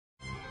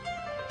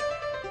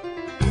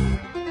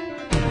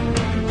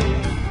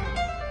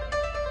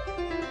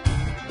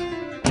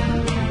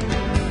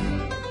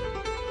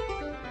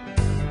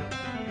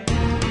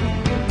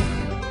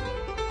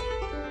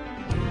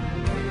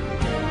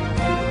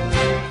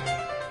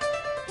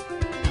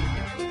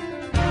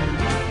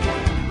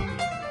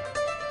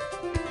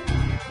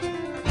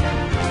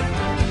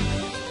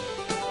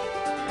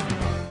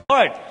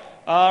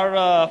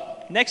Our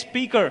next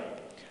speaker,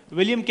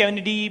 William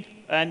Kennedy,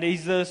 and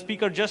he's the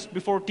speaker just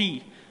before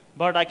tea.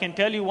 But I can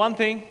tell you one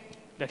thing,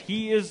 that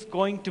he is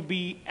going to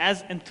be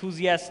as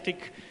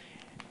enthusiastic,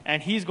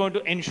 and he's going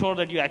to ensure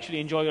that you actually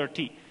enjoy your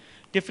tea.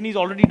 Tiffany's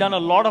already done a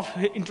lot of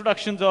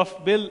introductions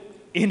of Bill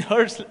in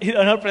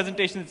her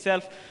presentation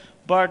itself,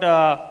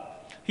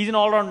 but he's an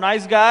all-around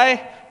nice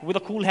guy with a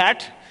cool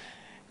hat,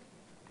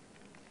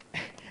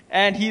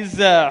 and he is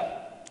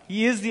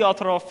the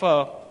author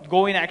of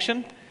Go in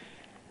Action.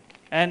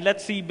 And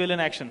let's see Bill in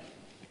action.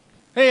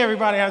 Hey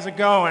everybody, how's it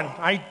going?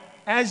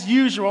 As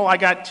usual, I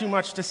got too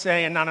much to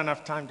say and not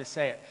enough time to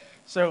say it.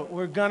 So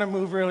we're gonna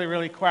move really,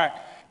 really quick.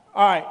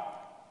 All right,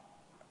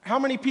 how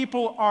many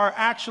people are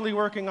actually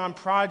working on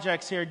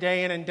projects here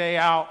day in and day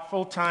out,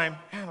 full-time?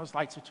 Man, those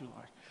lights are too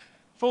large.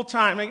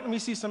 Full-time, let me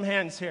see some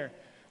hands here.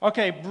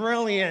 Okay,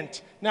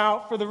 brilliant.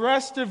 Now, for the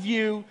rest of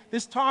you,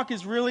 this talk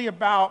is really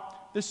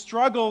about the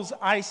struggles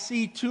I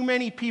see too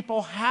many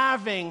people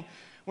having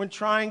when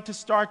trying to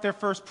start their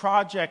first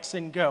projects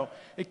in Go.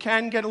 It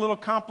can get a little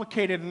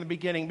complicated in the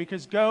beginning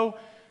because Go,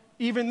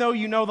 even though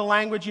you know the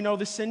language, you know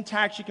the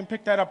syntax, you can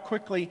pick that up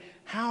quickly,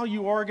 how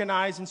you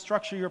organize and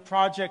structure your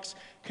projects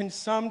can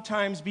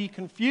sometimes be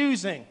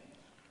confusing.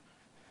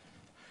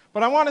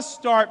 But I want to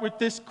start with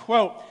this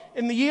quote.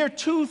 In the year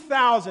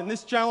 2000,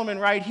 this gentleman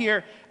right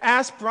here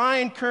asked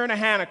Brian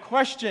Kernighan a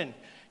question.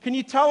 Can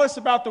you tell us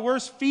about the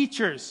worst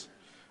features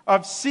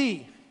of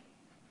C?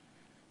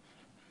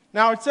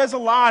 Now, it says a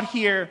lot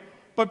here,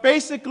 but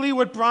basically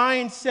what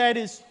Brian said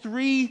is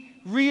three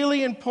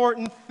really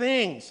important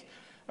things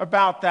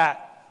about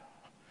that.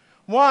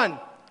 One,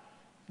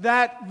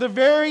 that the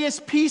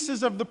various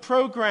pieces of the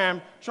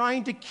program,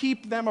 trying to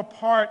keep them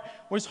apart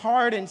was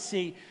hard in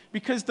C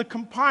because the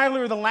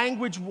compiler, the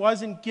language,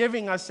 wasn't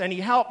giving us any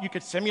help. You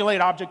could simulate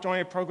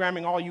object-oriented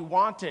programming all you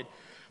wanted,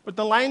 but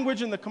the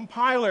language and the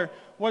compiler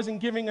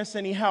wasn't giving us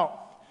any help.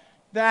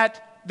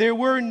 That there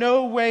were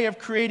no way of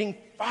creating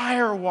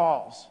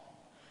firewalls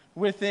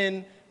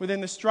within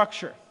the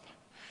structure.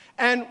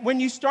 And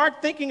when you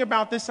start thinking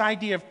about this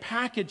idea of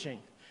packaging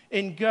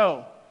in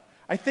Go,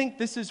 I think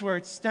this is where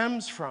it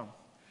stems from.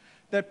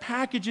 That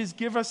packages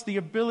give us the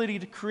ability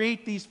to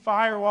create these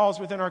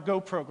firewalls within our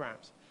Go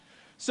programs.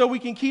 So we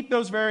can keep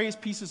those various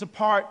pieces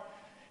apart.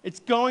 It's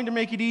going to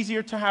make it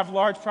easier to have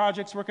large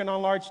projects working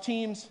on large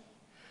teams.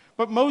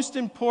 But most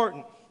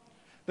important,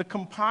 the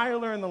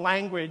compiler and the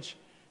language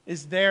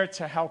is there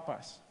to help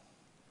us.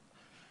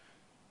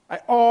 I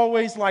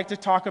always like to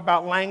talk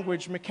about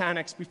language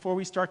mechanics before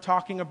we start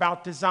talking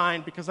about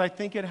design because I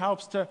think it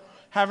helps to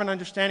have an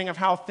understanding of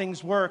how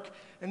things work,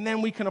 and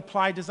then we can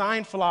apply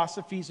design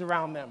philosophies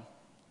around them.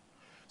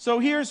 So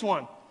here's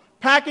one.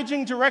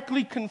 Packaging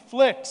directly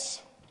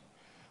conflicts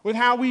with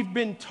how we've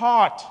been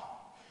taught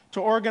to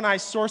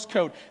organize source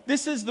code.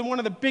 This is one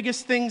of the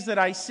biggest things that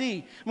I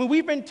see. I mean,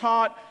 we've been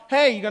taught,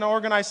 hey, you're going to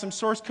organize some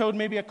source code,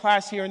 maybe a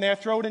class here and there,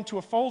 throw it into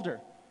a folder.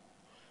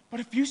 But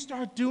if you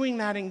start doing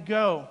that in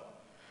Go,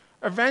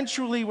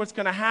 eventually what's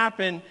going to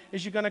happen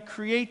is you're going to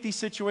create these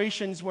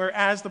situations where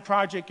as the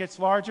project gets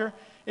larger,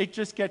 it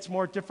just gets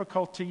more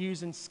difficult to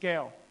use and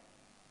scale.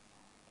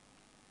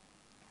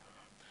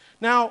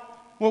 Now,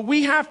 what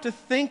we have to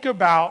think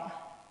about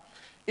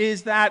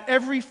is that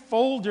every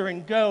folder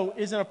in Go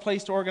isn't a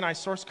place to organize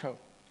source code.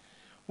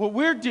 What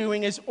we're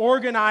doing is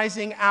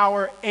organizing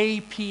our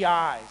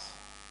APIs.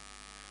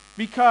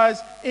 Because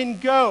in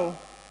Go,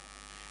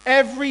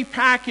 every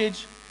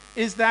package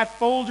is that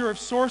folder of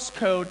source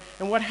code,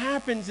 and what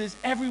happens is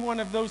every one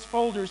of those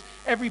folders,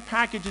 every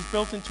package is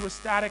built into a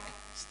static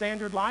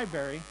standard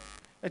library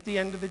at the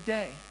end of the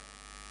day.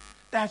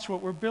 That's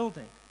what we're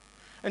building.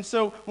 And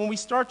so when we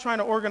start trying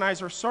to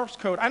organize our source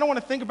code, I don't want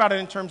to think about it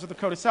in terms of the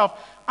code itself.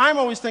 I'm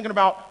always thinking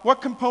about what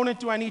component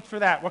do I need for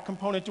that? What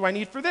component do I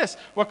need for this?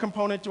 What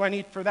component do I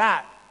need for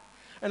that?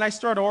 And I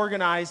start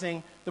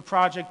organizing the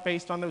project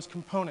based on those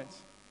components.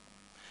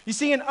 You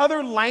see, in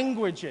other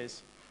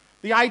languages,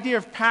 the idea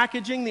of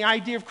packaging, the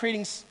idea of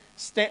creating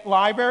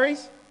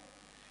libraries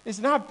is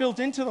not built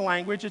into the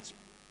language,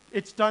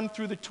 it's done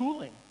through the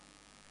tooling.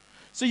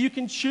 So you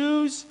can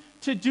choose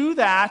to do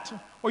that,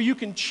 or you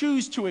can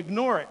choose to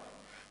ignore it.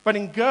 But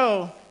in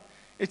Go,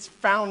 it's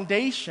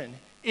foundation.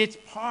 It's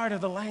part of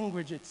the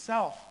language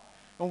itself,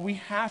 and we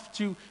have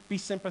to be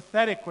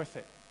sympathetic with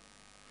it.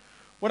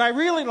 What I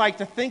really like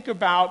to think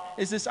about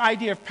is this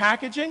idea of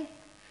packaging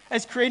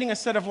as creating a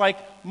set of like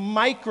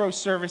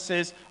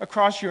microservices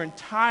across your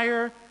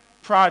entire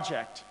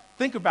project.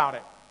 Think about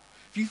it.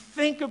 If you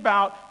think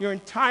about your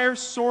entire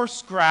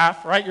source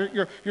graph, right,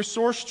 your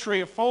source tree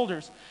of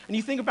folders, and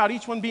you think about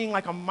each one being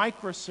like a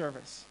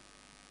microservice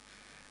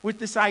with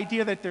this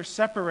idea that they're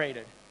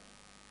separated,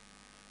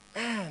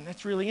 man,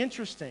 that's really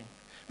interesting.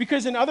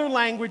 Because in other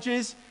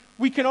languages,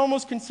 we can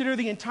almost consider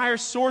the entire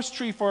source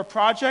tree for a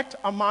project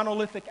a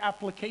monolithic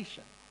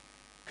application,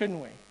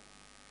 couldn't we?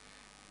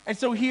 And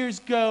so here's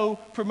Go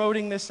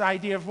promoting this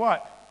idea of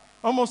what?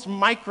 Almost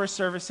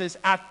microservices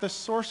at the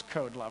source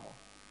code level,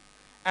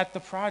 at the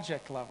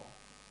project level.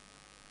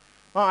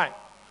 All right,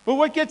 But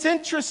what gets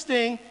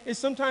interesting is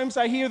sometimes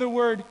I hear the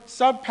word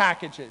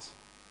sub-packages.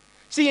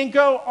 See, in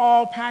Go,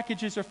 all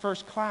packages are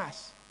first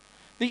class.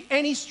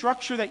 Any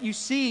structure that you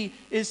see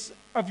is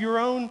of your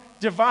own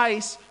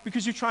device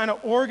because you're trying to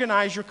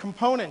organize your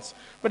components.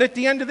 But at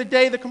the end of the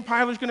day, the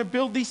compiler is going to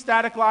build these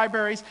static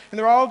libraries, and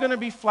they're all going to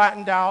be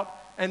flattened out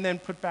and then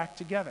put back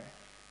together.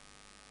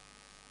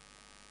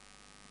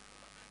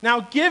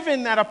 Now,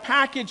 given that a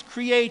package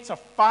creates a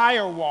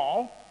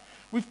firewall,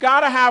 we've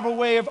got to have a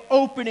way of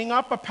opening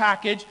up a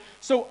package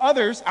so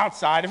others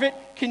outside of it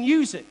can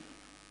use it.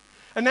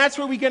 And that's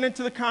where we get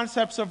into the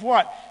concepts of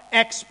what?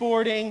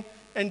 Exporting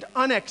and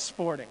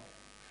unexporting.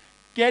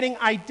 Getting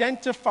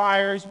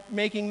identifiers,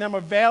 making them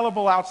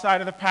available outside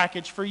of the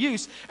package for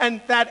use. And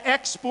that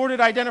exported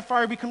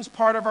identifier becomes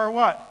part of our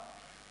what?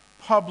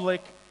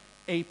 Public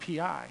API.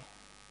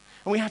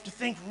 And we have to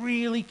think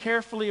really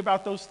carefully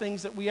about those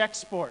things that we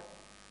export.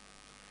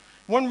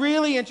 One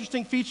really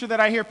interesting feature that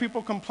I hear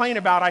people complain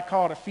about, I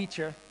call it a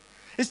feature,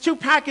 is two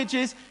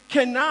packages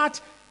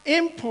cannot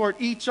import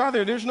each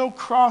other. There's no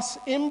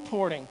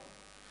cross-importing.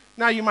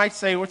 Now you might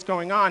say, what's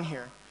going on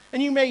here?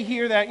 And you may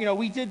hear that,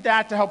 we did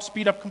that to help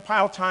speed up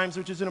compile times,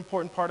 which is an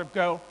important part of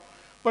Go.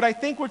 But I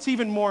think what's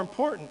even more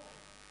important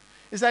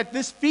is that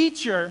this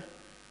feature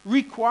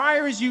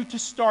requires you to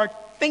start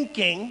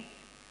thinking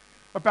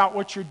about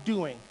what you're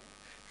doing,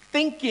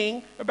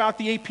 thinking about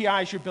the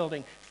APIs you're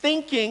building,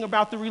 thinking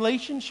about the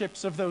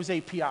relationships of those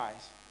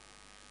APIs.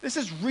 This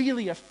is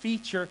really a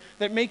feature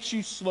that makes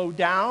you slow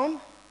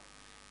down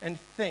and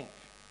think.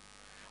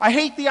 I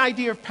hate the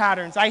idea of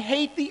patterns. I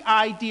hate the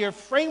idea of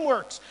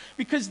frameworks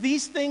because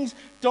these things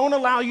don't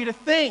allow you to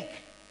think.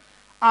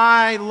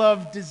 I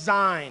love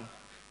design.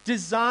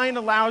 Design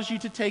allows you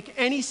to take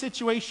any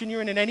situation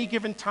you're in at any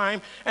given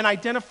time and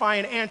identify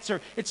an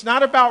answer. It's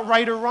not about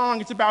right or wrong.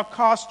 It's about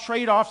cost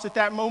trade-offs at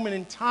that moment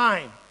in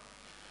time.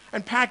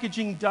 And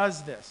packaging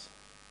does this.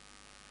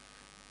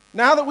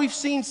 Now that we've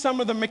seen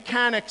some of the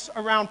mechanics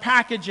around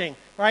packaging,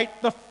 right,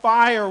 the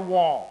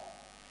firewall,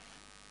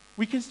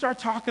 we can start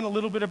talking a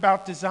little bit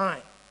about design.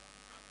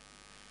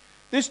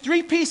 There's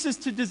three pieces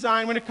to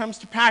design when it comes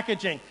to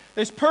packaging.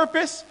 There's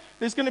purpose,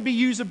 there's going to be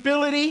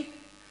usability,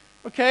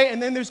 okay,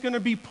 and then there's going to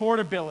be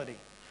portability.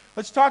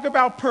 Let's talk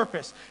about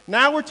purpose.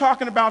 Now we're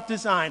talking about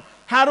design.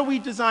 How do we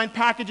design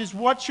packages?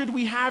 What should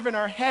we have in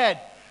our head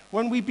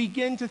when we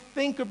begin to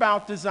think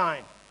about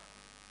design?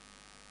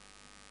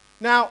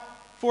 Now,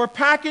 for a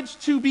package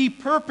to be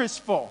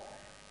purposeful,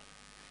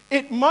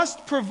 it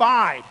must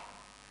provide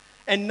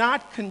and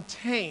not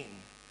contain.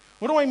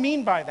 What do I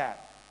mean by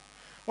that?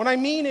 What I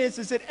mean is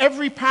that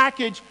every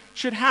package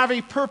should have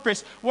a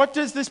purpose. What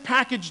does this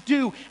package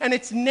do? And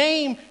its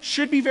name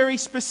should be very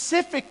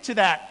specific to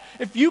that.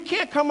 If you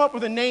can't come up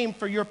with a name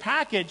for your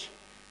package,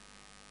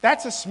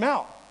 that's a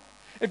smell.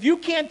 If you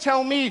can't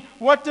tell me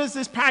what does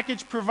this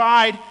package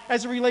provide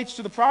as it relates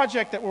to the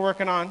project that we're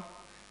working on,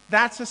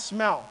 that's a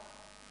smell.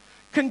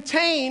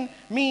 Contain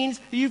means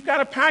that you've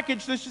got a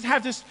package that just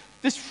has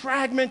this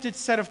fragmented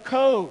set of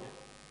code.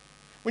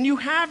 When you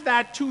have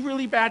that, two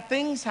really bad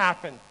things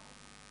happen.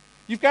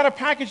 You've got a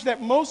package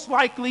that most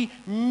likely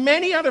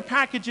many other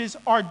packages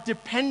are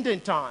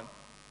dependent on.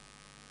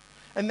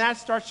 And that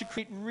starts to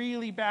create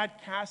really bad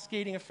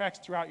cascading effects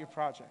throughout your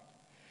project.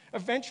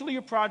 Eventually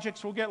your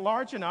projects will get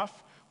large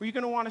enough where you're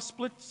going to want to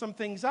split some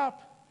things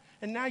up.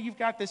 And now you've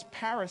got this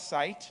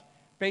parasite,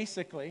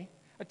 basically,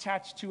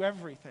 attached to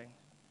everything.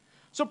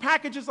 So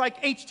packages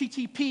like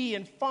HTTP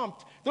and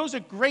FUMPT, those are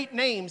great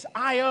names.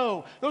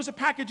 I/O, those are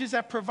packages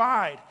that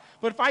provide.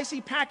 But if I see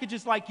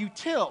packages like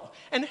util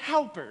and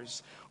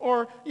helpers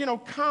or,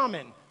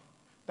 common,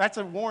 that's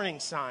a warning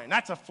sign.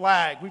 That's a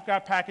flag. We've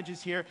got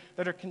packages here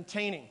that are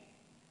containing.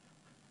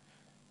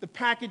 The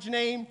package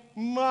name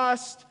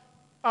must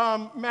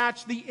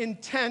match the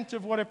intent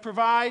of what it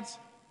provides.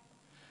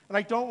 And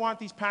I don't want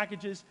these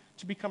packages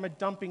to become a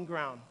dumping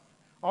ground.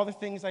 All the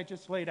things I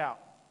just laid out.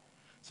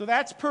 So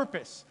that's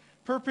purpose.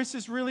 Purpose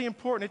is really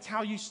important. It's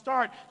how you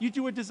start. You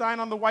do a design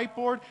on the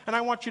whiteboard, and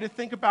I want you to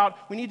think about,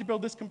 we need to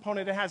build this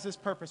component that has this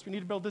purpose. We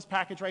need to build this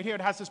package right here.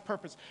 It has this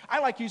purpose. I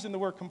like using the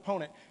word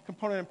component.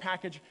 Component and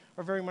package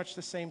are very much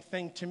the same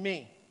thing to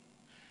me.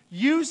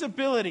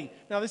 Usability.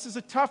 Now, this is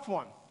a tough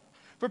one.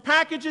 For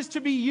packages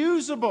to be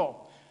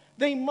usable,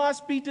 they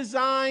must be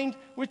designed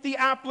with the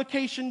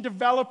application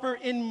developer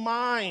in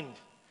mind.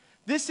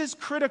 This is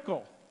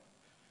critical.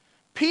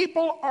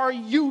 People are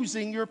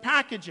using your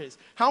packages.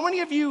 How many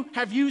of you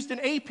have used an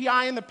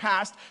API in the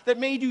past that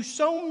made you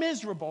so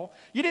miserable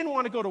you didn't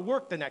want to go to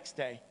work the next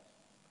day?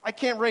 I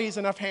can't raise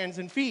enough hands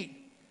and feet.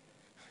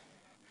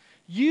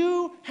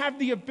 You have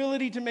the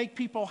ability to make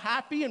people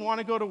happy and want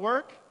to go to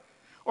work,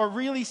 or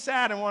really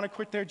sad and want to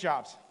quit their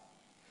jobs.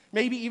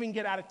 Maybe even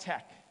get out of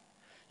tech.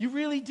 You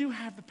really do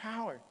have the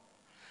power.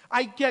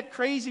 I get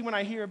crazy when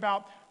I hear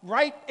about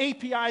write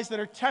APIs that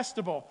are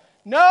testable.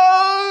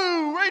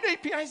 No! Write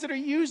APIs that are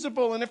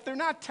usable, and if they're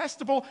not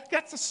testable,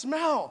 that's a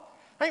smell.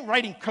 I ain't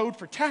writing code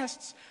for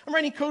tests. I'm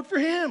writing code for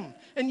him,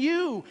 and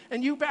you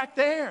back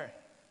there.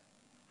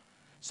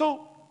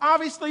 So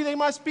Obviously, they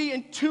must be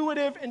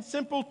intuitive and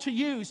simple to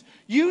use.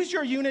 Use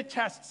your unit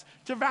tests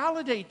to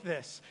validate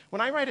this.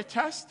 When I write a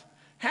test,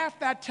 half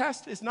that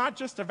test is not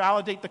just to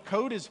validate the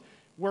code is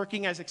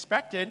working as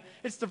expected,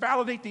 it's to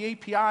validate the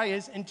API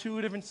is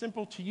intuitive and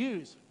simple to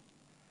use.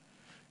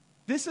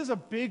 This is a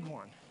big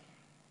one.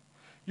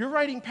 You're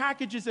writing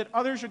packages that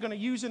others are going to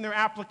use in their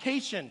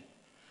application.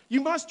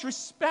 You must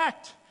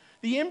respect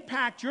the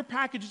impact your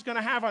package is going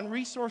to have on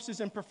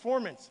resources and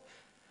performance.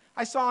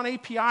 I saw an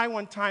API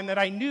one time that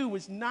I knew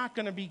was not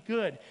going to be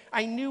good.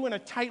 I knew in a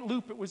tight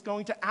loop it was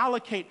going to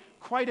allocate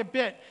quite a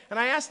bit. And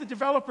I asked the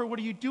developer, what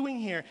are you doing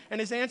here?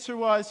 And his answer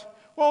was,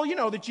 well, you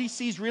know, the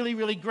GC is really,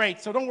 really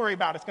great, so don't worry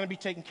about it. It's going to be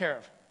taken care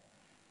of.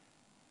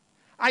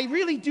 I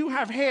really do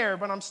have hair,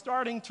 but I'm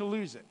starting to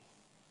lose it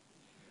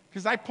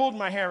because I pulled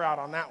my hair out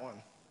on that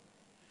one.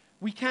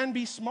 We can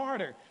be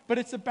smarter, but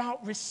it's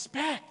about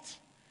respect.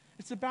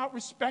 It's about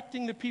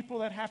respecting the people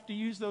that have to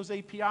use those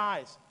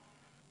APIs,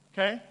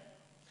 okay?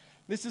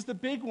 This is the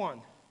big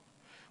one.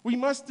 We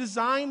must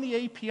design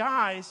the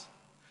APIs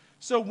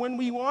so when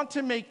we want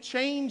to make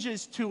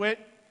changes to it,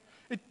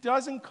 it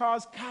doesn't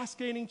cause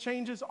cascading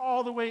changes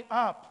all the way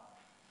up.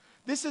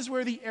 This is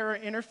where the error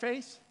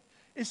interface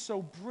is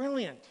so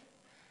brilliant.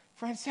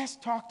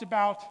 Francesc talked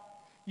about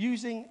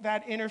using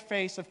that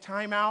interface of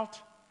timeout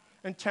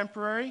and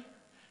temporary,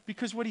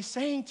 because what he's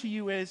saying to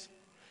you is,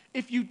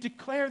 if you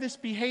declare this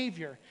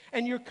behavior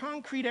and your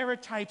concrete error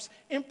types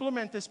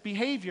implement this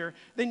behavior,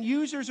 then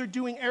users are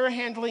doing error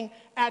handling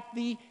at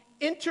the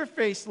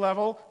interface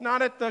level,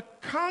 not at the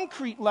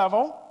concrete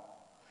level.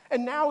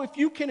 And now if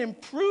you can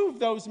improve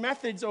those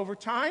methods over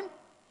time,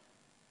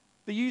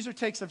 the user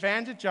takes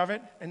advantage of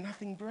it and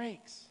nothing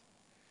breaks.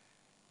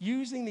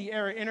 Using the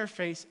error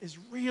interface is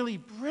really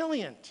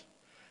brilliant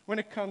when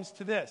it comes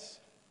to this.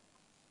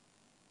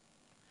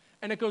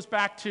 And it goes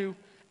back to,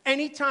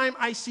 anytime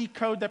I see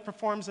code that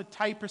performs a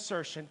type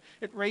assertion,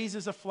 it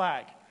raises a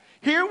flag.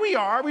 Here we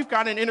are, we've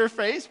got an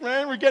interface,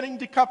 man, we're getting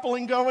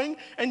decoupling going,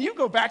 and you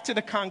go back to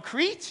the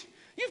concrete,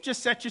 you've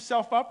just set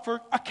yourself up for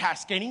a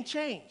cascading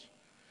change.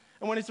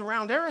 And when it's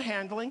around error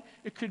handling,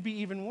 it could be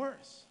even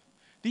worse.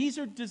 These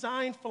are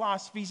design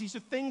philosophies, these are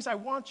things I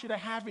want you to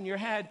have in your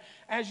head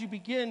as you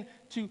begin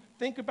to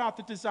think about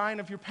the design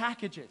of your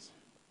packages.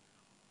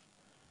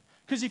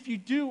 Because if you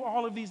do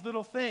all of these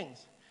little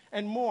things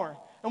and more,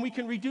 and we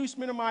can reduce,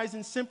 minimize,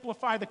 and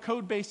simplify the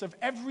code base of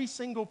every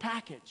single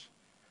package,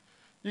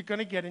 you're going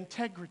to get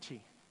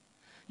integrity.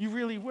 You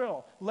really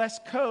will. Less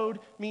code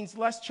means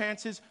less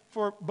chances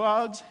for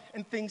bugs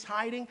and things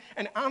hiding,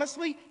 and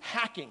honestly,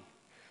 hacking.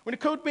 When a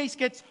code base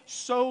gets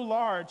so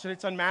large that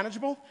it's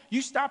unmanageable,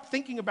 you stop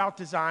thinking about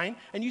design,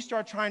 and you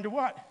start trying to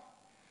what?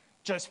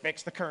 Just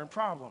fix the current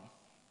problem.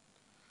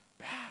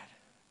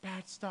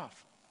 Bad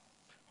stuff.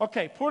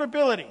 Okay,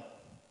 portability.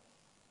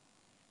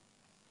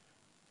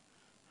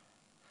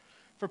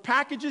 For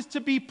packages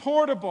to be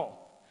portable,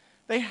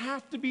 they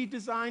have to be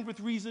designed with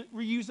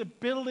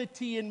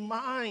reusability in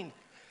mind.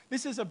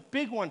 This is a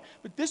big one,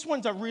 but this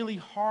one's a really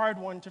hard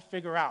one to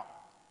figure out.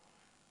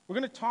 We're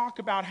going to talk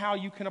about how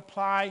you can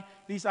apply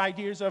these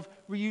ideas of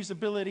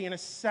reusability in a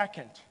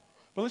second.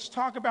 But let's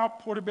talk about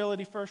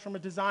portability first from a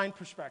design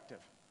perspective.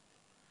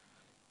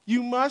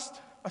 You must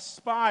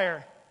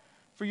aspire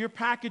for your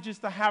packages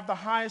to have the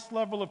highest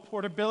level of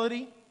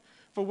portability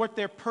for what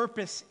their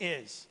purpose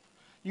is.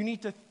 You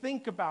need to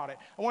think about it.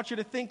 I want you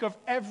to think of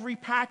every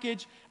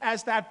package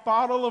as that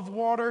bottle of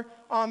water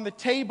on the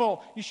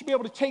table. You should be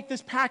able to take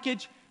this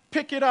package,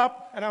 pick it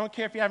up, and I don't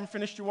care if you haven't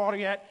finished your water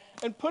yet,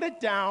 and put it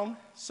down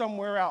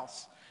somewhere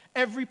else.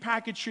 Every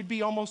package should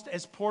be almost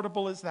as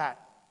portable as that.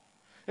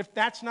 If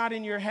that's not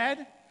in your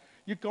head,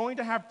 you're going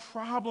to have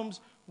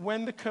problems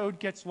when the code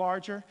gets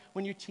larger,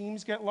 when your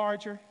teams get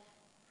larger,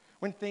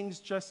 when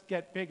things just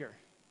get bigger.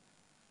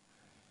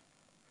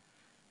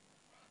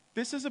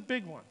 This is a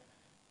big one.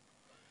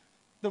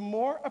 The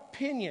more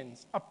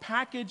opinions a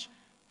package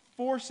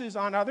forces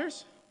on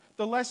others,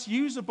 the less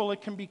usable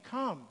it can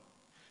become.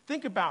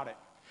 Think about it.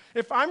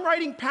 If I'm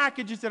writing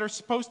packages that are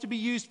supposed to be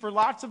used for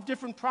lots of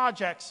different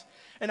projects,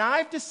 and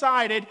I've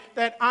decided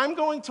that I'm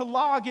going to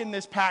log in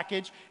this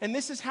package, and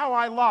this is how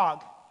I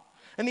log,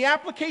 and the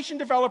application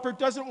developer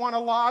doesn't want to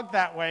log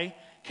that way,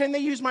 can they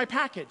use my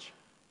package?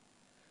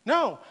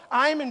 No,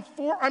 I'm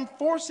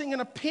forcing an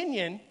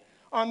opinion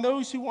on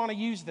those who want to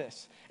use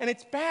this. And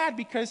it's bad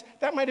because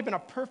that might have been a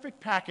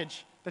perfect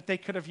package that they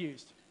could have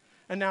used,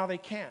 and now they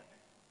can't.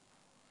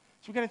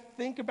 So we've got to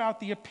think about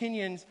the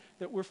opinions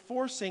that we're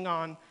forcing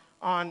on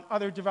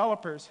other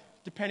developers,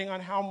 depending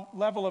on how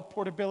level of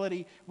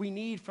portability we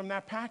need from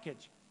that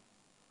package.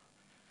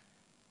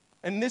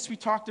 And this we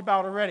talked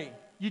about already.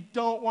 You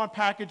don't want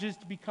packages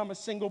to become a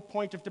single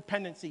point of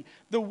dependency.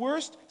 The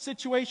worst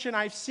situation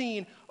I've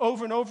seen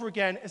over and over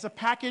again is a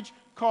package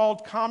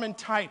called common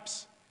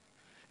types.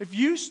 If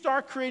you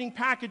start creating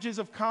packages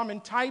of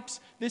common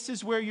types, this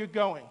is where you're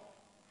going.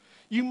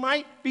 You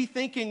might be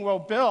thinking, well,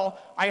 Bill,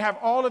 I have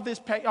all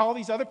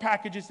these other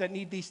packages that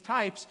need these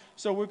types,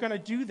 so we're going to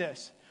do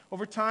this.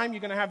 Over time,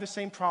 you're going to have the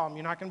same problem.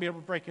 You're not going to be able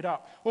to break it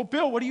up. Well,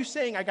 Bill, what are you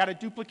saying? I got to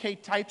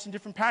duplicate types in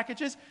different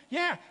packages?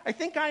 Yeah, I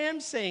think I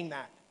am saying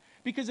that.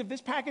 Because if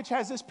this package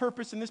has this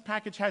purpose and this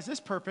package has this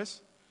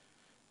purpose,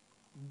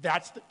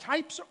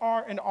 types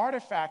are an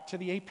artifact to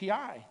the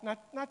API,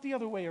 not the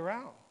other way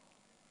around.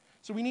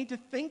 So we need to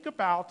think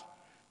about,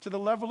 to the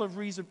level of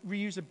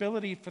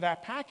reusability for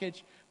that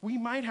package, we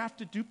might have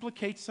to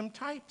duplicate some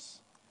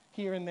types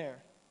here and there.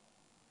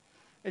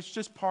 It's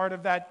just part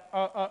of that,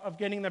 of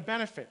getting the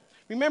benefit.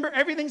 Remember,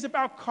 everything's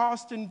about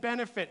cost and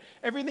benefit.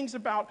 Everything's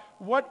about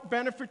what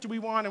benefit do we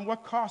want and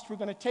what cost we're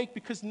going to take,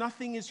 because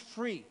nothing is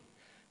free.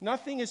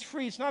 Nothing is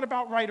free. It's not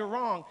about right or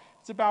wrong.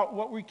 It's about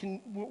what we're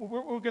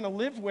going to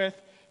live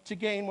with to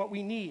gain what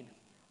we need.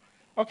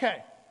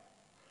 Okay.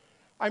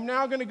 I'm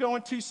now going to go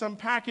into some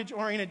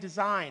package-oriented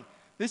design.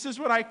 This is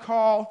what I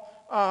call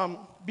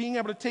being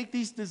able to take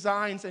these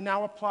designs and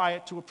now apply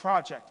it to a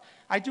project.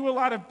 I do a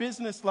lot of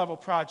business-level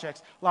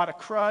projects, a lot of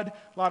CRUD,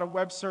 a lot of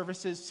web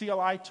services,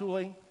 CLI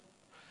tooling.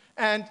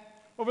 And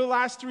over the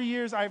last 3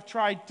 years, I've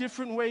tried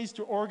different ways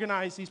to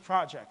organize these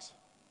projects.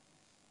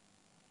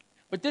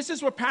 But this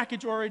is what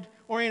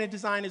package-oriented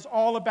design is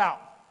all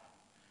about.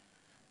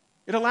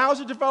 It allows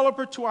a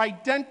developer to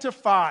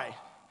identify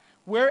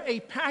where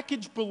a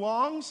package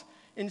belongs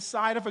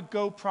inside of a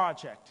Go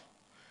project.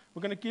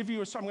 I'm going to give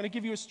you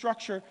a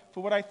structure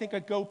for what I think a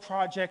Go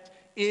project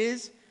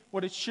is,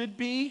 what it should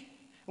be,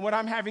 and what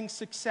I'm having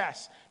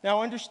success.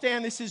 Now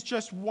understand, this is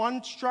just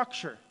one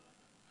structure.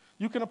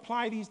 You can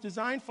apply these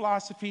design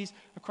philosophies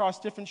across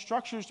different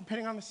structures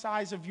depending on the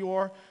size of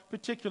your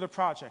particular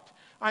project.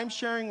 I'm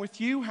sharing with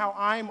you how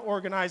I'm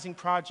organizing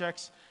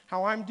projects,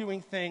 how I'm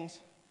doing things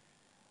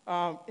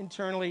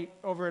internally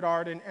over at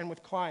ART and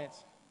with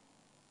clients.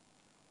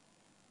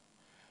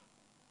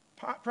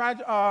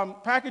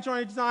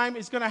 Package-oriented design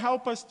is going to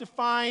help us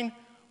define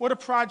what a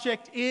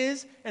project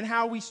is and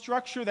how we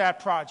structure that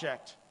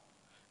project.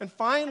 And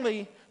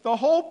finally, the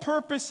whole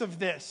purpose of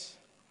this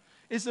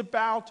is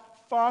about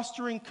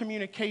fostering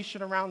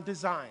communication around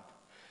design.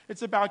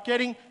 It's about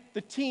getting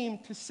the team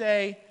to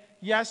say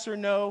yes or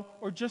no,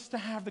 or just to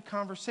have the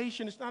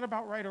conversation. It's not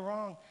about right or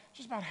wrong. It's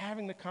just about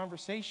having the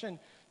conversation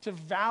to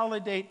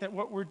validate that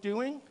what we're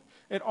doing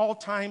at all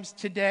times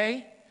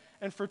today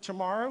and for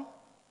tomorrow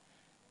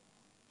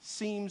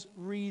seems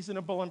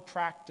reasonable and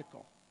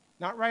practical.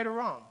 Not right or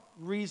wrong,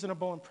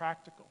 reasonable and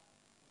practical.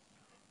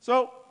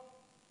 So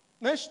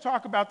let's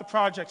talk about the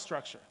project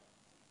structure.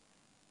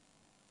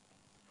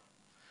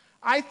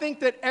 I think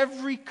that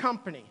every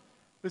company,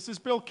 this is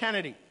Bill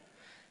Kennedy,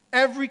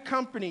 every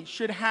company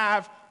should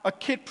have a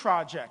Kit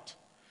project.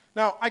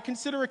 Now, I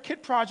consider a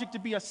Kit project to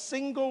be a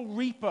single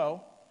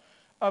repo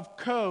of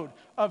code,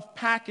 of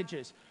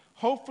packages,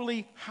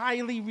 hopefully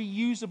highly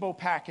reusable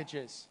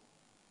packages.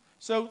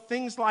 So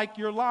things like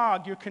your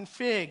log, your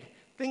config,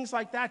 things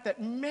like that,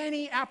 that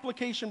many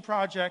application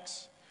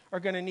projects are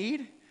going to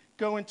need,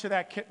 go into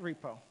that Kit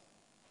repo.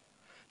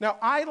 Now,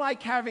 I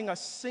like having a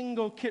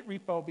single Kit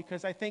repo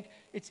because I think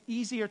it's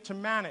easier to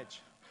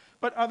manage.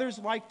 But others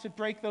like to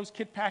break those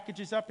Kit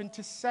packages up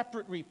into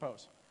separate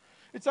repos.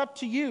 It's up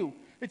to you.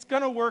 It's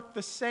going to work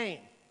the same.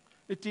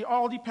 It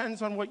all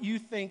depends on what you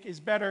think is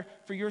better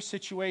for your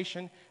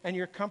situation and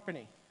your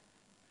company.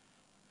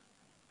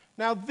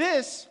 Now,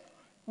 this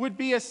would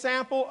be a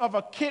sample of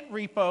a Kit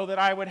repo that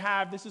I would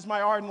have. This is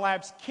my Arden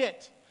Labs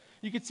Kit.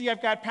 You can see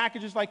I've got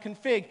packages like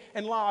config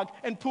and log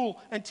and pool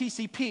and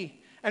TCP.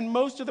 And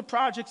most of the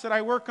projects that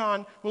I work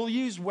on will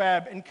use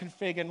web and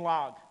config and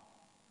log.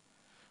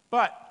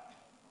 But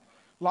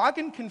log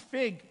and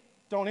config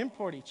don't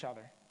import each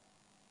other.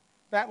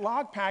 That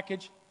log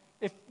package,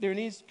 if there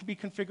needs to be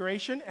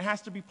configuration, it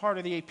has to be part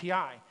of the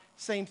API.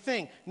 Same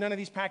thing. None of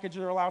these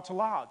packages are allowed to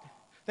log.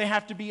 They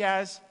have to be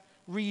as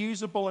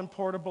reusable and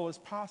portable as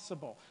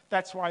possible.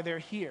 That's why they're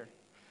here.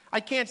 I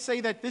can't say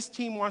that this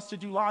team wants to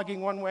do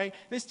logging one way,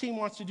 this team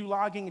wants to do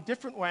logging a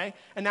different way,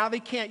 and now they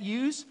can't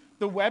use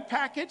the web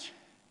package.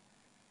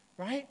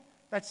 Right?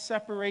 That's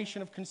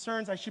separation of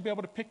concerns. I should be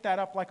able to pick that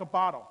up like a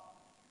bottle.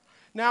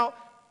 Now,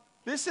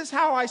 this is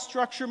how I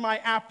structure my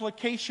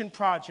application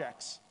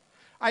projects.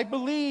 I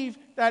believe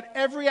that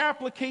every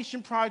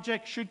application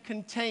project should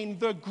contain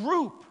the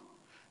group,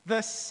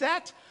 the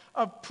set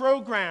of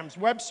programs,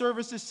 web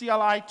services,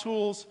 CLI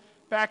tools,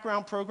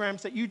 background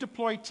programs that you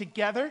deploy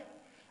together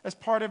as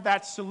part of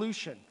that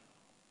solution.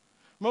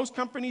 Most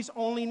companies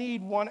only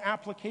need one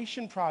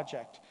application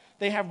project.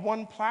 They have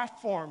one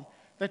platform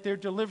that they're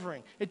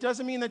delivering. It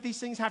doesn't mean that these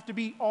things have to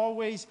be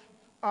always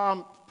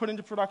put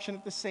into production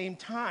at the same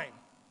time.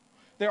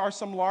 There are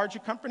some larger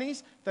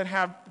companies that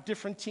have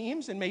different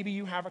teams, and maybe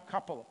you have a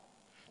couple.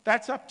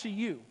 That's up to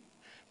you.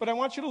 But I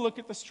want you to look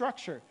at the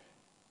structure.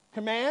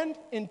 Command,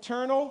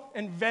 internal,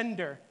 and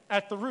vendor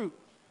at the root.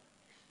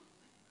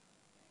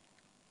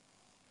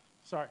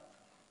 Sorry.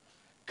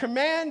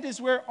 Command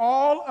is where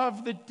all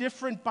of the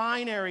different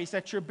binaries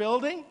that you're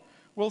building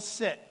will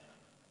sit.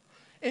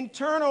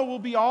 Internal will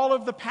be all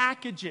of the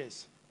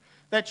packages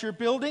that you're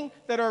building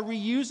that are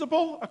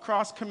reusable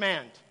across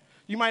command.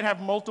 You might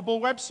have multiple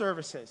web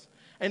services,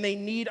 and they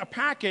need a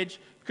package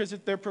because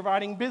if they're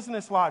providing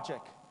business logic,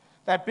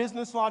 that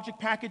business logic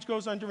package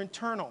goes under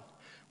internal.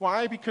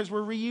 Why? Because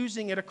we're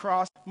reusing it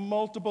across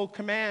multiple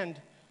command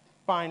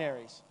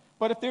binaries.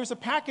 But if there's a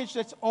package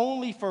that's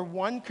only for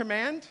one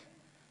command,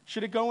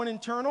 should it go in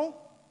internal?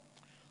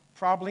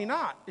 Probably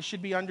not. It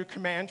should be under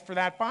command for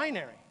that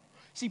binary.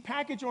 See,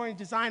 package-oriented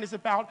design is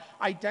about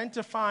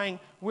identifying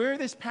where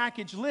this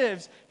package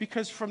lives,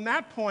 because from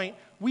that point,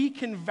 we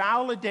can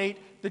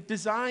validate the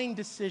design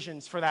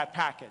decisions for that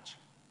package.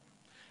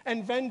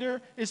 And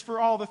vendor is for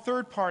all the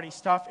third-party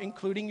stuff,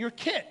 including your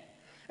kit.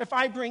 If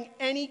I bring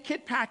any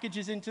kit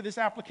packages into this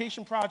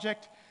application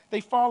project,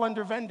 they fall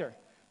under vendor.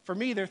 For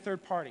me, they're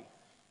third-party.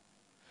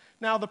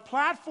 Now, the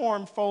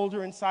platform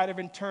folder inside of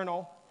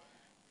internal,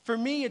 for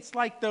me, it's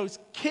like those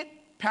kit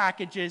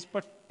packages,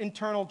 but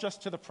internal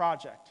just to the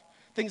project.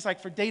 Things like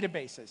for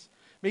databases.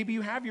 Maybe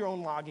you have your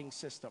own logging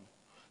system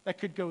that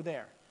could go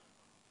there.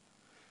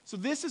 So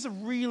this is a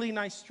really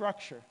nice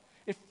structure.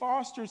 It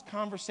fosters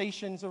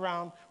conversations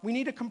around, we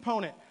need a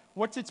component.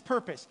 What's its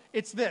purpose?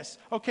 It's this.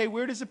 Okay,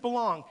 where does it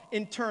belong?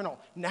 Internal.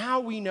 Now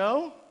we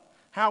know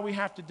how we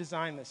have to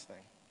design this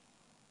thing.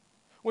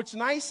 What's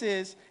nice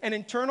is an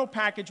internal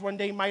package one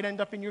day might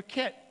end up in your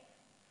kit,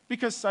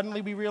 because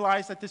suddenly we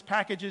realize that this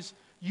package is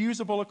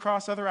usable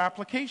across other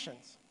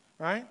applications,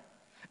 right?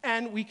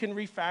 And we can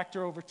refactor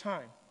over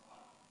time.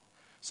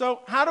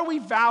 So how do we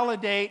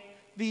validate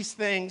these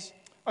things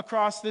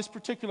across this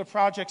particular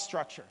project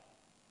structure?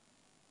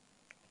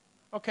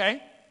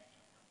 Okay.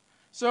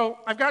 So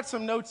I've got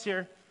some notes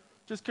here,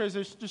 just because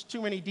there's just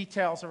too many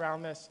details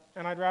around this,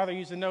 and I'd rather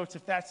use the notes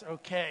if that's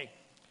okay.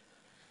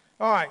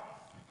 All right.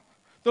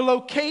 The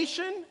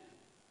location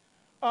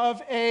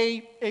of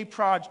a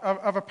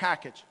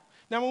package.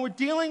 Now, when we're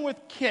dealing with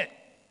Kit,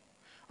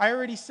 I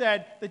already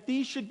said that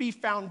these should be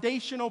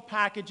foundational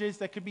packages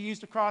that could be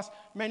used across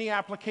many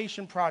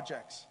application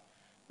projects.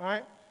 All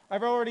right?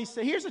 I've already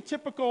said, here's a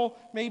typical,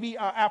 maybe,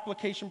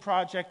 application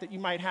project that you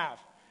might have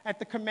at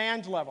the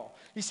command level.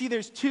 You see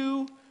there's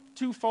two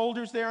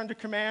folders there under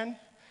command.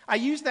 I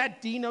use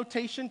that D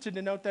notation to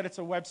denote that it's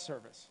a web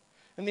service.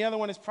 And the other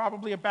one is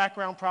probably a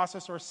background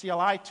process or a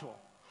CLI tool.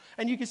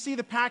 And you can see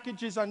the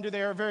packages under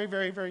there are very,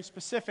 very, very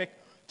specific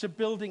to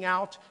building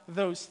out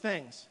those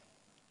things.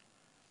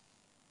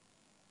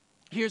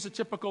 Here's a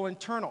typical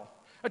internal.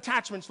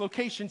 Attachments,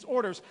 locations,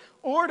 orders.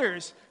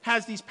 Orders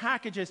has these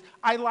packages.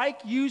 I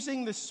like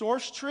using the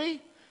source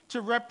tree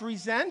to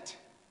represent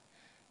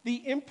the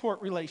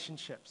import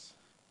relationships.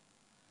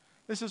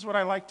 This is what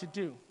I like to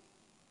do.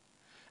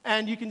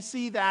 And you can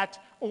see that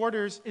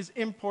orders is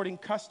importing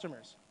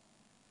customers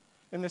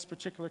in this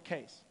particular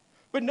case.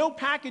 But no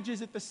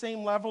packages at the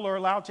same level are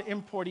allowed to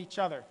import each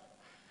other.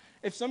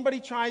 If somebody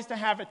tries to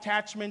have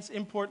attachments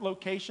import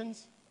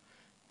locations,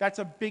 that's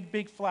a big,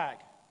 big flag.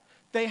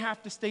 They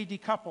have to stay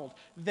decoupled.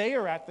 They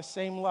are at the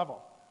same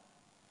level.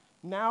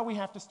 Now we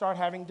have to start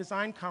having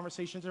design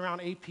conversations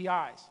around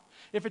APIs.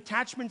 If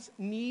attachments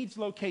needs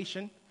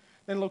location,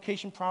 then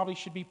location probably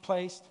should be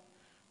placed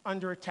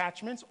under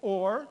attachments,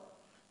 or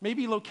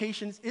maybe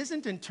locations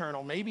isn't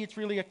internal. Maybe it's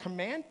really a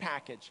command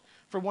package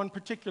for one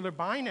particular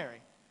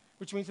binary,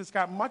 which means it's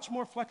got much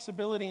more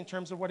flexibility in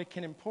terms of what it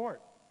can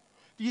import.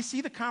 Do you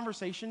see the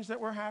conversations that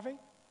we're having?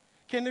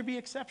 Can there be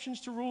exceptions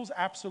to rules?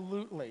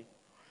 Absolutely.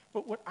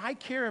 But what I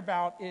care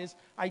about is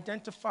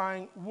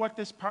identifying what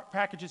this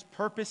package's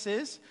purpose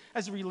is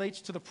as it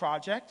relates to the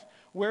project,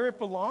 where it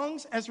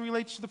belongs as it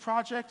relates to the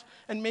project,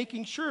 and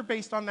making sure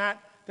based on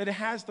that that it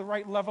has the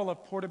right level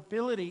of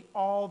portability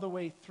all the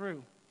way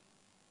through.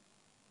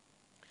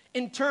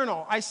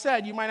 Internal, I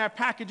said you might have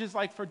packages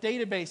like for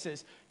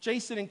databases,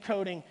 JSON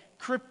encoding,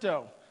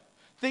 crypto,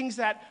 things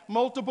that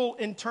multiple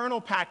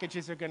internal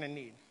packages are going to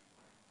need.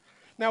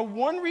 Now,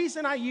 one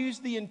reason I use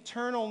the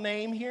internal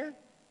name here,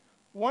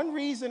 one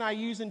reason I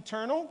use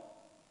internal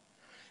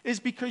is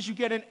because you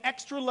get an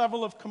extra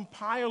level of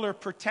compiler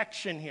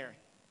protection here.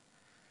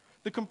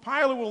 The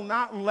compiler will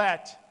not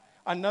let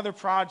another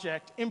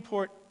project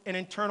import an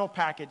internal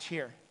package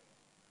here.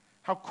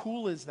 How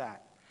cool is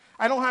that?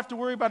 I don't have to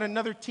worry about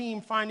another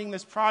team finding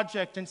this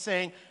project and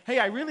saying, hey,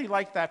 I really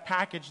like that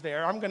package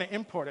there. I'm going to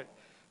import it.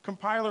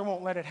 Compiler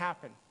won't let it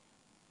happen.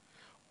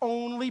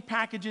 Only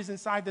packages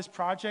inside this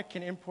project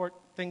can import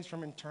things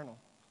from internal.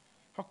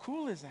 How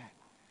cool is that?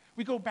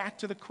 We go back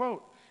to the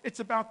quote. It's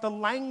about the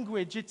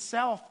language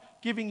itself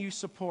giving you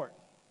support.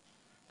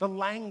 The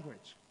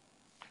language.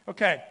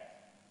 Okay.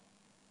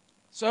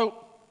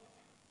 So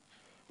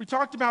we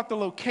talked about the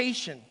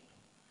location.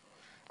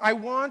 I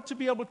want to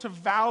be able to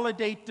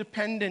validate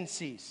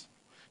dependencies.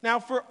 Now,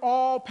 for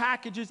all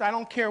packages, I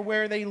don't care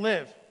where they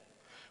live.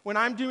 When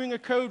I'm doing a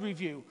code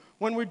review,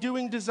 when we're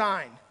doing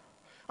design,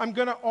 I'm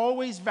going to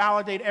always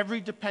validate every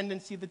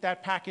dependency that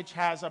that package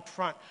has up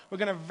front. We're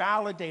going to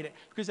validate it,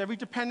 because every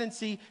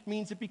dependency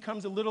means it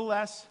becomes a little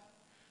less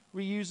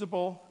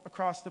reusable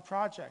across the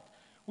project.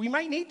 We're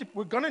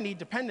going to need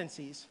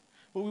dependencies,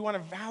 but we want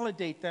to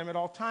validate them at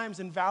all times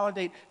and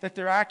validate that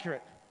they're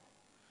accurate.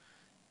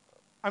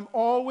 I'm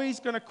always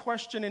going to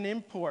question an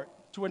import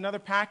to another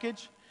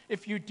package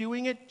if you're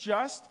doing it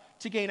just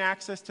to gain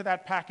access to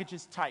that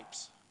package's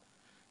types.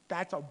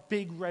 That's a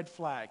big red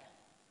flag.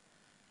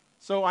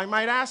 So I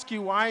might ask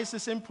you, why is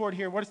this import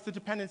here? What is the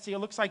dependency? It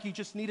looks like you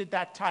just needed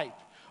that type.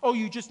 Oh,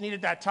 you just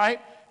needed that type?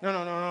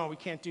 No, we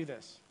can't do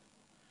this.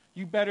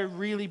 You better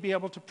really be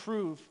able to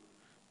prove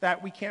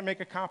that we can't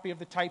make a copy of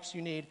the types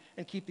you need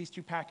and keep these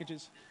two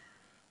packages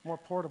more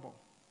portable.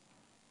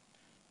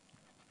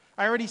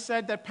 I already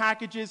said that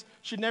packages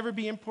should never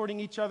be importing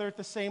each other at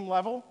the same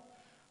level.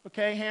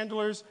 Okay,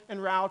 handlers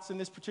and routes in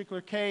this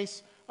particular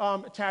case,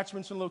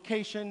 attachments and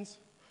locations,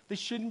 they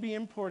shouldn't be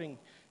importing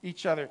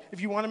each other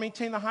if you want to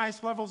maintain the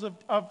highest levels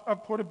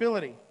of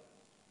portability.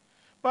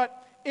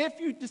 But if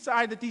you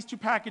decide that these two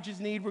packages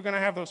need, we're going to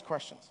have those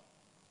questions.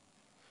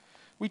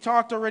 We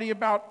talked already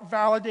about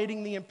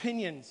validating the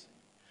opinions.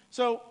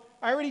 So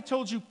I already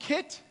told you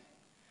Kit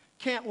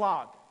can't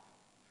log.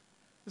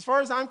 As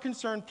far as I'm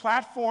concerned,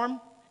 platform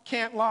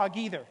can't log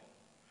either.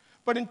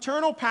 But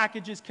internal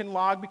packages can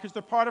log because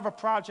they're part of a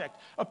project.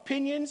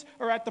 Opinions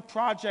are at the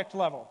project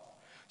level.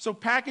 So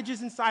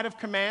packages inside of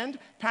command,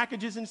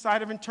 packages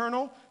inside of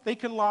internal, they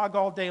can log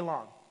all day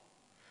long.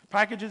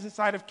 Packages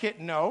inside of Kit,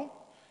 no.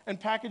 And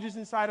packages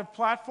inside of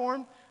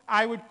platform,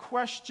 I would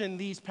question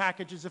these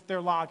packages if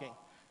they're logging.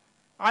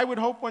 I would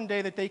hope one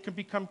day that they could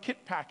become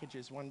Kit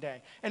packages one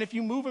day. And if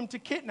you move them to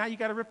Kit, now you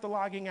got to rip the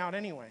logging out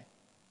anyway.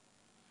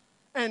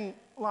 And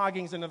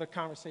logging's another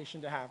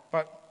conversation to have,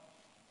 but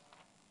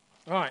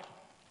all right.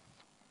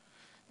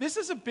 This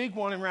is a big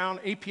one around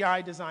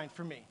API design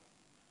for me.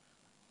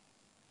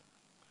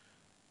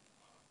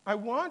 I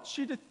want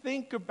you to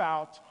think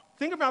about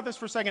this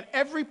for a second.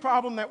 Every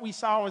problem that we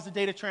solve is a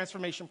data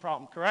transformation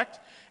problem,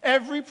 correct?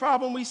 Every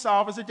problem we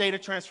solve is a data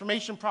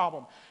transformation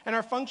problem. And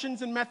our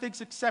functions and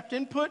methods accept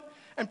input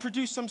and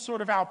produce some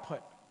sort of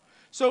output.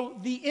 So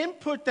the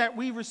input that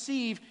we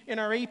receive in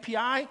our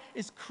API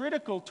is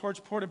critical towards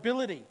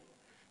portability.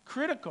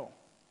 Critical,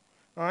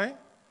 all right?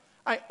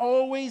 I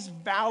always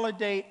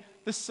validate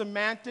the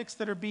semantics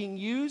that are being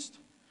used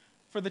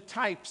for the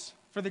types,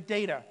 for the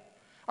data.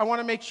 I want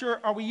to make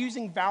sure, are we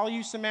using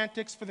value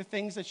semantics for the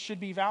things that should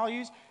be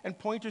values and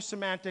pointer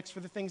semantics for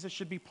the things that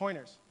should be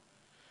pointers?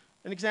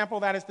 An example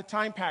of that is the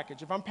time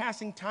package. If I'm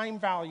passing time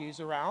values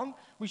around,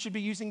 we should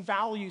be using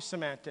value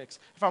semantics.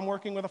 If I'm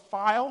working with a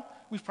file,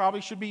 we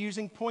probably should be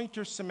using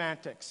pointer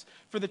semantics.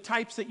 For the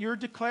types that you're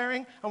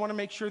declaring, I want to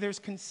make sure there's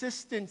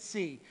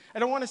consistency. I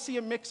don't want to see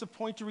a mix of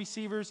pointer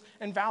receivers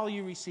and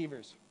value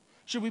receivers.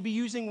 Should we be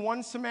using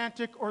one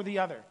semantic or the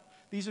other?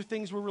 These are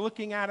things we're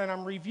looking at and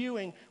I'm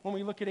reviewing when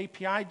we look at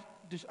APIs.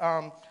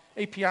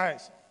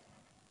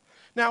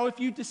 Now, if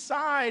you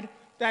decide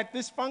that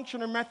this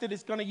function or method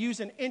is going to use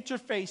an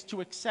interface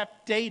to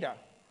accept data,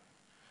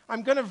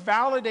 I'm going to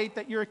validate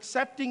that you're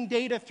accepting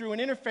data through an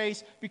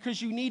interface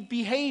because you need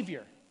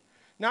behavior,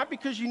 not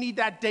because you need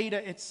that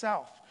data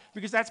itself,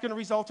 because that's going to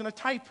result in a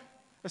type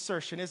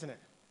assertion, isn't it?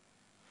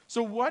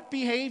 So what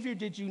behavior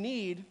did you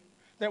need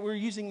that we're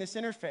using this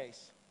interface?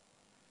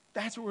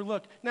 That's what we're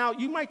looking. Now,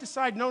 you might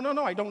decide, no,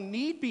 I don't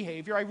need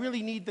behavior. I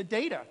really need the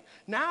data.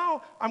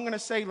 Now, I'm going to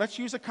say, let's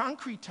use a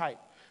concrete type,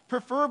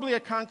 preferably a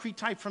concrete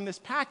type from this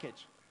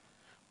package.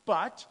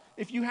 But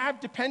if you have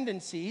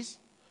dependencies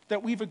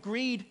that we've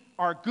agreed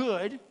are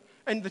good,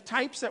 and the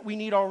types that we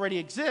need already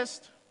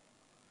exist,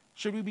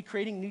 should we be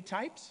creating new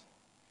types?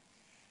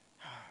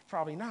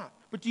 Probably not.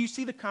 But do you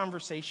see the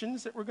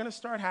conversations that we're going to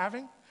start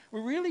having?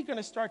 We're really going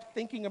to start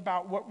thinking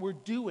about what we're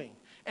doing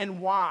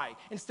and why,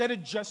 instead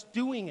of just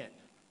doing it.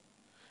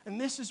 And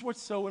this is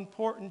what's so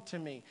important to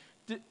me.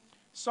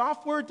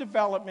 Software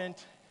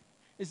development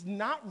is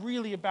not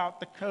really about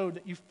the code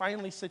that you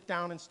finally sit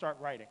down and start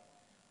writing.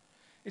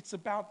 It's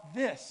about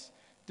this: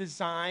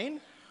 design,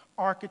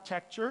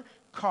 architecture,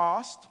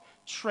 cost,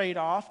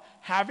 trade-off,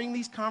 having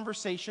these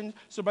conversations,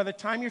 so by the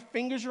time your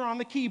fingers are on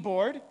the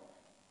keyboard,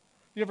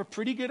 you have a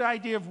pretty good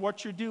idea of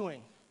what you're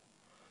doing.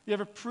 You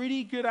have a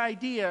pretty good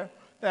idea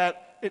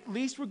that at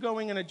least we're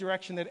going in a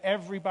direction that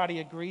everybody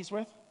agrees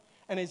with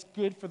and is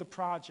good for the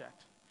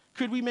project.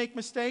 Could we make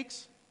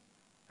mistakes?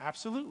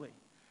 Absolutely.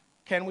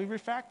 Can we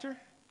refactor?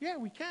 Yeah,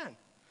 we can.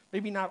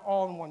 Maybe not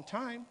all in one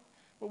time,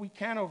 but we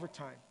can over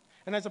time.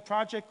 And as a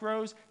project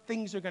grows,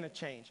 things are going to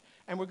change.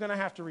 And we're going to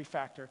have to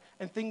refactor.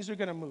 And things are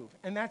going to move.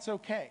 And that's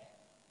okay.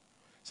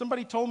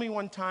 Somebody told me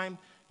one time,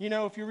 you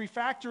know, if you're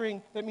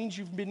refactoring, that means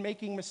you've been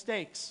making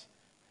mistakes.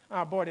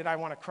 Oh, boy, did I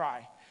want to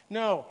cry.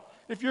 No.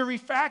 If you're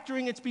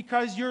refactoring, it's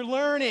because you're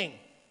learning.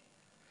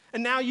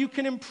 And now you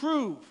can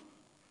improve.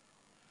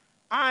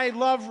 I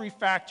love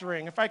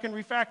refactoring. If I can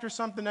refactor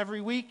something every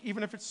week,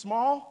 even if it's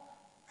small,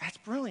 that's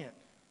brilliant,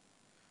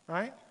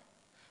 right?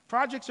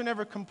 Projects are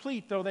never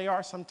complete, though they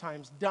are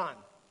sometimes done.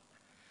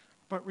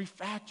 But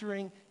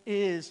refactoring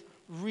is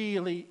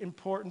really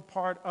important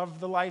part of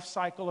the life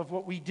cycle of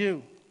what we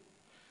do.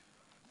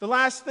 The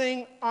last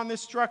thing on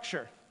this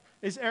structure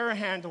is error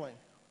handling.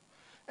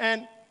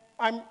 And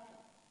I've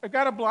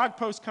got a blog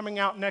post coming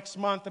out next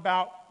month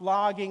about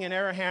logging and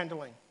error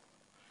handling.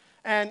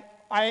 And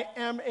I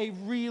am a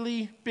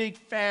really big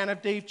fan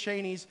of Dave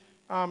Cheney's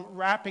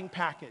wrapping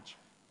package.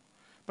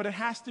 But it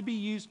has to be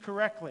used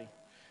correctly.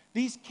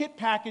 These kit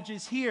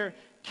packages here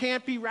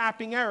can't be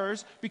wrapping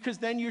errors because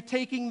then you're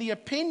taking the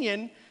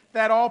opinion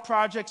that all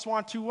projects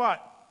want to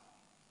what?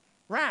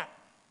 Wrap.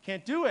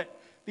 Can't do it.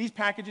 These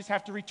packages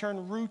have to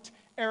return root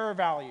error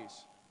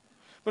values.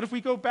 But if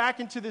we go back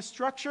into this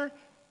structure,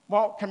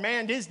 well,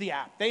 command is the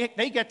app.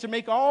 They get to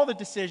make all the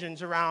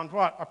decisions around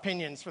what?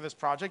 Opinions for this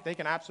project. They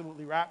can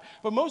absolutely wrap.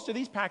 But most of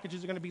these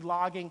packages are going to be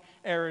logging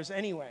errors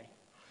anyway.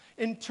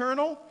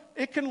 Internal,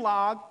 it can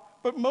log,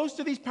 but most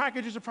of these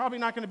packages are probably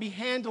not going to be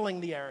handling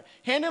the error.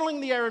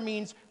 Handling the error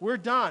means we're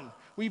done.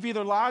 We've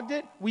either logged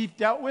it, we've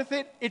dealt with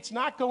it, it's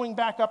not going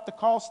back up the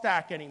call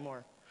stack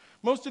anymore.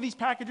 Most of these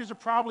packages are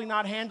probably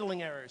not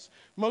handling errors.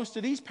 Most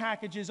of these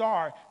packages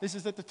are. This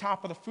is at the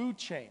top of the food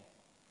chain.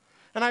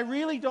 And I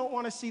really don't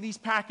want to see these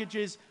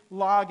packages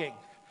logging.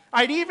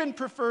 I'd even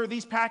prefer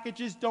these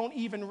packages don't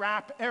even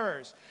wrap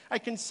errors. I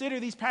consider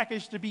these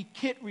packages to be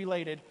kit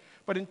related,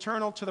 but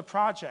internal to the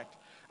project.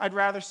 I'd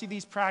rather see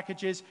these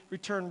packages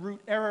return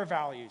root error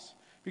values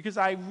because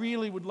I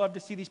really would love to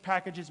see these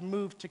packages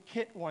move to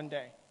kit one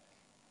day.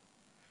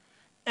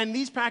 And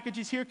these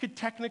packages here could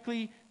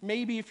technically,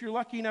 maybe if you're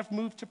lucky enough,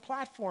 move to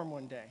platform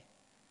one day.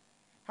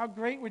 How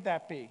great would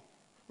that be?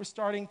 We're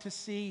starting to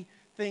see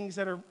things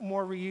that are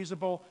more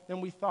reusable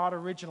than we thought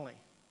originally.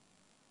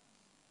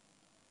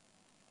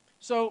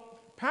 So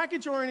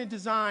package-oriented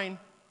design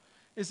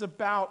is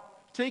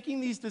about taking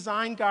these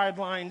design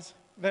guidelines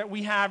that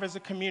we have as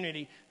a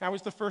community. That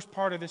was the first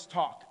part of this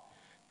talk.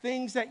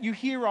 Things that you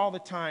hear all the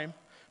time,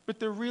 but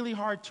they're really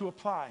hard to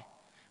apply.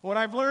 What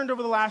I've learned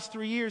over the last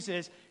 3 years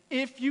is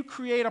if you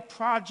create a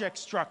project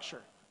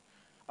structure,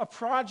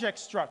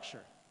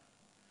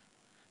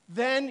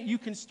 then you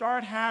can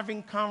start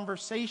having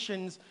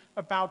conversations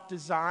about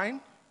design,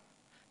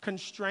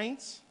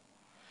 constraints,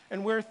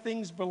 and where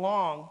things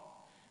belong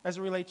as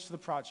it relates to the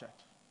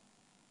project.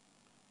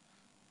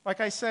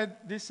 Like I said,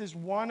 this is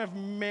one of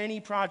many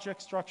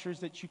project structures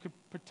that you could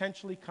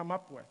potentially come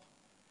up with.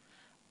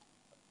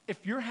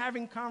 If you're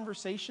having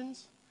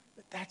conversations,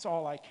 that's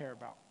all I care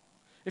about.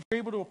 If you're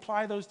able to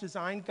apply those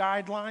design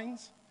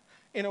guidelines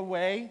in a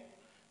way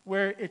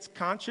where it's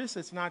conscious,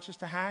 it's not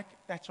just a hack,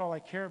 that's all I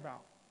care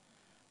about.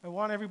 I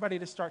want everybody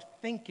to start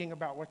thinking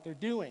about what they're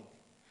doing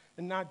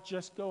and not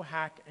just go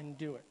hack and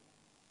do it.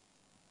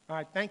 All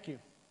right, thank you.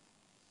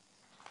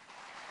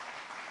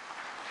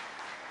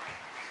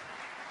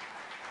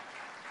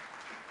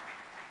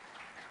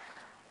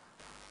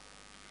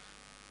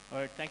 All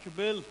right, thank you,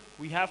 Bill.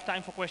 We have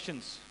time for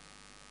questions.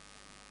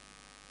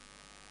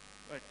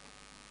 All right,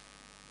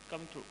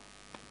 coming through.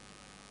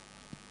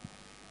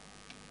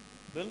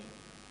 Bill,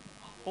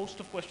 a host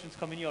of questions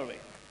coming your way.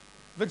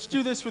 Let's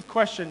do this with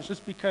questions,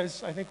 just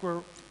because I think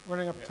we're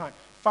running up time.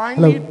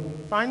 Find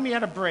me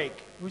at a break.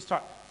 Who's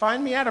talking?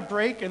 Find me at a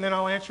break, and then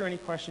I'll answer any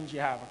questions you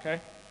have,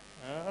 okay?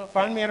 Okay.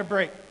 Find me at a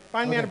break.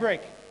 Find me at a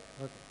break.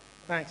 Okay.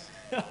 Thanks.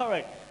 All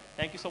right.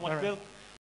 Thank you so much, All right. Bill.